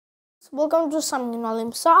Welcome to Samin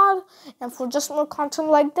Alim Saad, and for just more content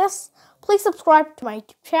like this, please subscribe to my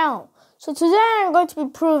YouTube channel. So today I'm going to be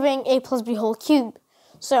proving a plus b whole cube.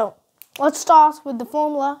 So let's start with the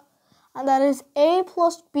formula, and that is a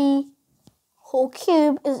plus b whole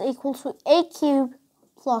cube is equal to a cube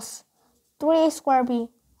plus 3a square b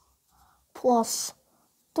plus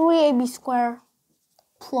 3ab square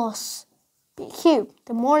plus b cubed.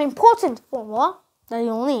 The more important formula that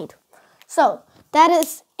you'll need. So that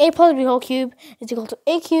is a plus b whole cube is equal to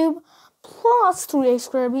a cube plus 3a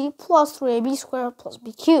square b plus 3ab square plus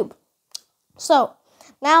b cubed. So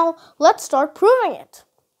now let's start proving it.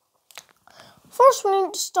 First, we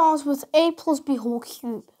need to start with a plus b whole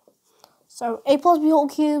cube. So a plus b whole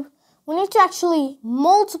cube, we need to actually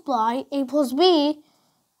multiply a plus b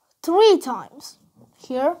 3 times.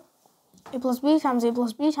 Here, a plus b times a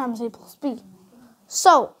plus b times a plus b.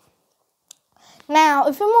 So now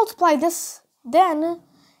if we multiply this, then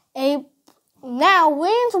now we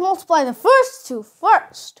need to multiply the first two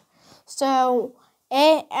first. So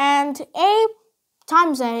a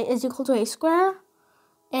times a is equal to a square.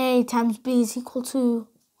 A times b is equal to,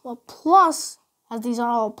 well, plus, as these are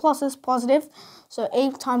all pluses, positive. So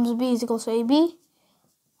a times b is equal to ab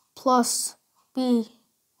plus b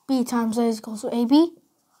times a is equal to ab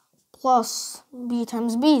plus b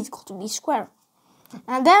times b is equal to b squared.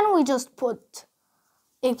 And then we just put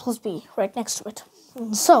a plus b right next to it.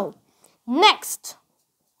 And so next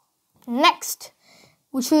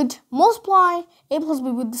we should multiply a plus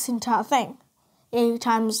b with this entire thing. A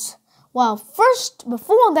times, well, first,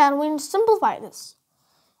 before that, we need to simplify this.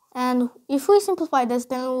 And if we simplify this,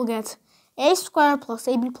 then we'll get a squared plus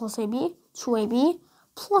ab, 2ab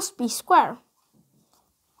plus b squared.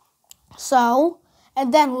 So,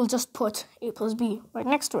 and then we'll just put a plus b right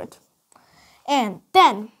next to it. And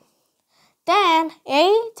then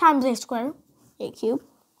a times a squared, a cube,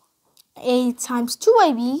 a times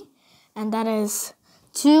 2ab, and that is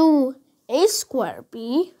 2a squared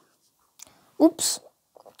b. Oops,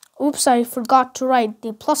 I forgot to write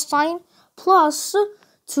the plus sign, plus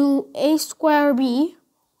 2a squared b,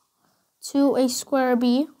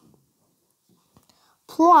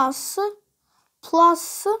 plus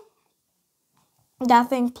that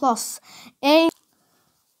thing, plus a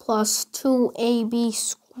plus 2ab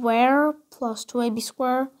square plus 2ab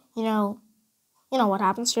square, you know what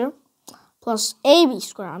happens here, plus ab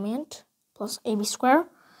square, plus ab square,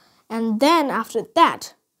 and then after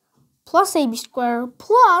that, plus ab square,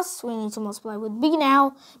 plus, we need to multiply with b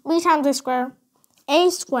now, b times a square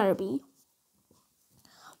b,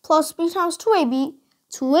 plus b times 2ab,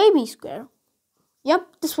 2ab square. Yep,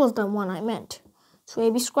 this was the one I meant.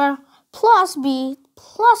 2ab square plus b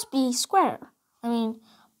square.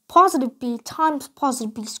 Positive b times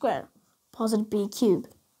positive b square, positive b cubed.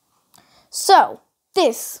 So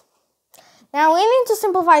this. Now we need to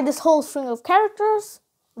simplify this whole string of characters,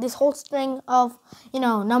 this whole string of,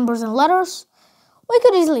 numbers and letters. We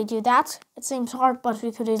could easily do that. It seems hard, but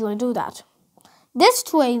we could easily do that. This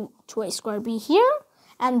 2a square b here,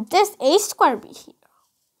 and this a square b here.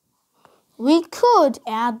 We could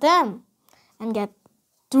add them and get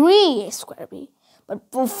 3a square b.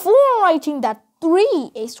 But before writing that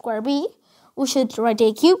 3a square b, we should write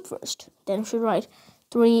a cube first. Then we should write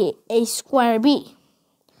 3a square b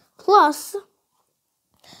plus,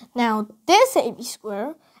 now this ab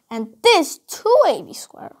square and this 2ab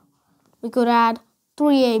square. We could add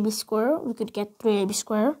 3ab square. We could get 3ab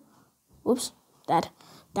square. Oops, that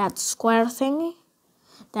square thingy,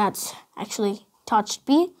 that's actually touched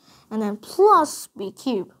b. And then plus b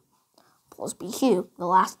cubed, the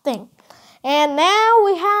last thing. And now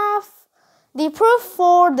we have the proof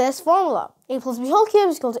for this formula. A plus b whole cube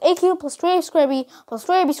is equal to a cube plus 3a square b plus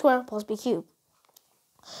 3ab square plus b cubed.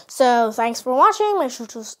 So thanks for watching. Make sure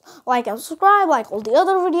to like and subscribe, like all the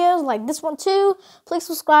other videos, like this one too. Please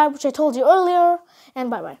subscribe, which I told you earlier. And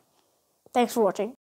bye-bye. Thanks for watching.